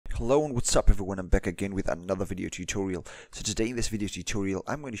Hello and what's up everyone, I'm back again with another video tutorial. So today in this video tutorial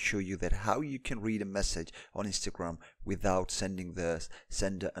I'm going to show you that how you can read a message on Instagram without sending the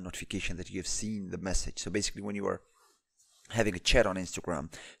sender a notification that you have seen the message. So basically when you are having a chat on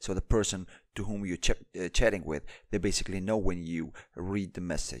Instagram, so the person to whom you're chatting with, they basically know when you read the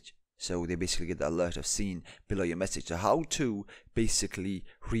message. So they basically get the alert of seen below your message. So how to basically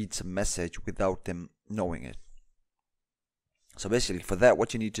read some message without them knowing it. So basically for that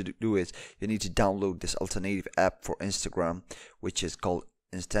what you need to do is you need to download this alternative app for Instagram which is called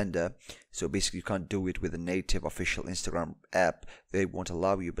Instander. So basically you can't do it with a native official Instagram app, they won't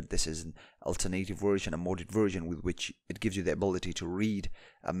allow you, but this is an alternative version, a modded version with which it gives you the ability to read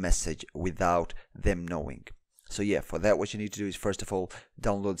a message without them knowing. So yeah, for that what you need to do is first of all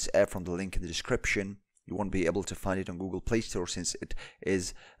download this app from the link in the description. You won't be able to find it on Google Play Store since it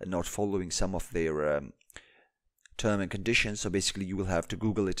is not following some of their term and conditions. So basically you will have to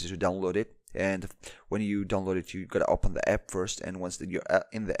Google it to download it, and when you download it you gotta open the app first, and once you're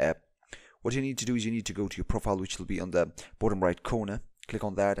in the app, what you need to do is you need to go to your profile, which will be on the bottom right corner. Click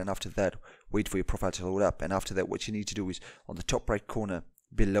on that, and after that wait for your profile to load up, and after that what you need to do is on the top right corner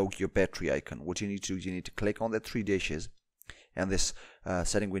below your battery icon, what you need to do is you need to click on the three dashes and this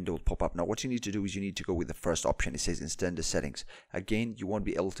setting window will pop up. Now what you need to do is you need to go with the first option. It says Instander settings. Again, you won't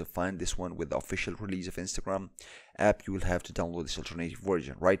be able to find this one with the official release of Instagram app. You will have to download this alternative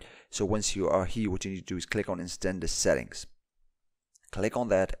version, right? So once you are here, what you need to do is click on Instander settings. Click on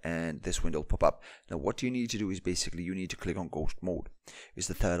that and this window will pop up. Now what you need to do is basically you need to click on ghost mode. It's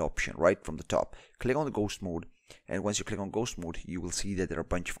the third option right from the top. Click on the ghost mode, and once you click on ghost mode you will see that there are a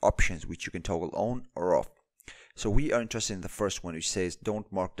bunch of options which you can toggle on or off. So we are interested in the first one, which says don't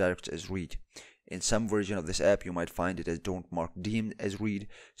mark direct as read. In some version of this app you might find it as don't mark DM as read.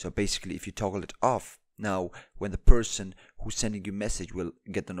 So basically if you toggle it off, now when the person who's sending you message will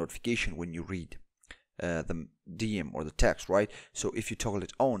get the notification when you read the DM or the text, right? So if you toggle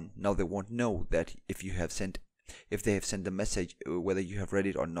it on, now they won't know that if they have sent the message, whether you have read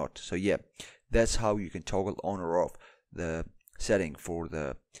it or not. So yeah, that's how you can toggle on or off the setting for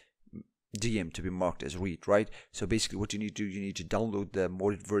the DM to be marked as read, right? So basically what you need to do, you need to download the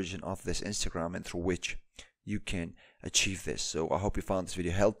modded version of this Instagram, and through which you can achieve this. So I hope you found this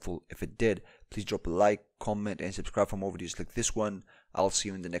video helpful. If it did, please drop a like, comment and subscribe for more videos like this one. I'll see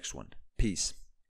you in the next one. Peace.